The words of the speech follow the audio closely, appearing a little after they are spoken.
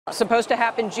Supposed to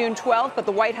happen June 12th, but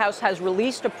the White House has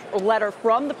released a letter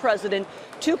from the president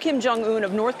to Kim Jong-Un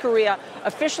of North Korea,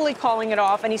 officially calling it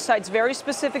off, and he cites very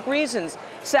specific reasons.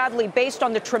 Sadly, based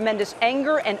on the tremendous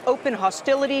anger and open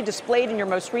hostility displayed in your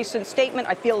most recent statement,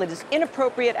 I feel it is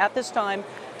inappropriate at this time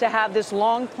to have this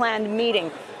long-planned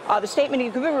meeting. The statement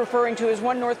you could be referring to is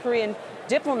one North Korean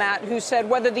diplomat who said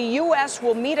whether the U.S.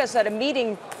 will meet us at a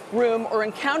meeting room or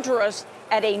encounter us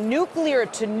at a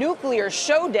nuclear-to-nuclear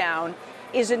showdown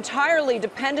is entirely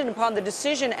dependent upon the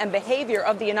decision and behavior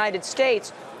of the United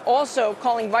States. Also,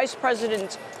 calling Vice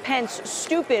President Pence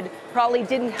stupid probably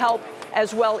didn't help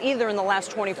as well either in the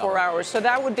last 24 hours. So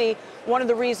that would be one of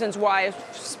the reasons why a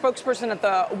spokesperson at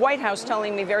the White House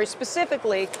telling me very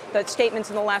specifically that statements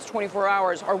in the last 24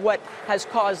 hours are what has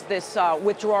caused this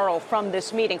withdrawal from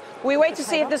this meeting. We wait to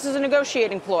see if this is a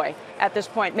negotiating ploy at this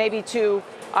point, maybe to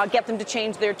get them to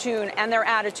change their tune and their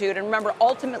attitude. And remember,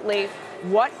 ultimately,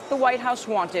 what the White House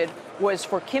wanted was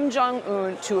for Kim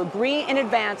Jong-un to agree in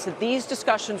advance that these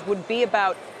discussions would be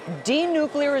about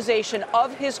denuclearization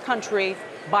of his country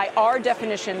by our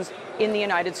definitions in the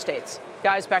United States.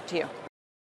 Guys, back to you.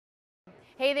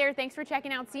 Hey there, thanks for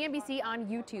checking out CNBC on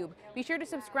YouTube. Be sure to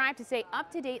subscribe to stay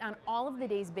up to date on all of the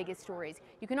day's biggest stories.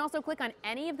 You can also click on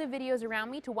any of the videos around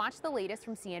me to watch the latest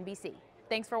from CNBC.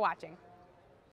 Thanks for watching.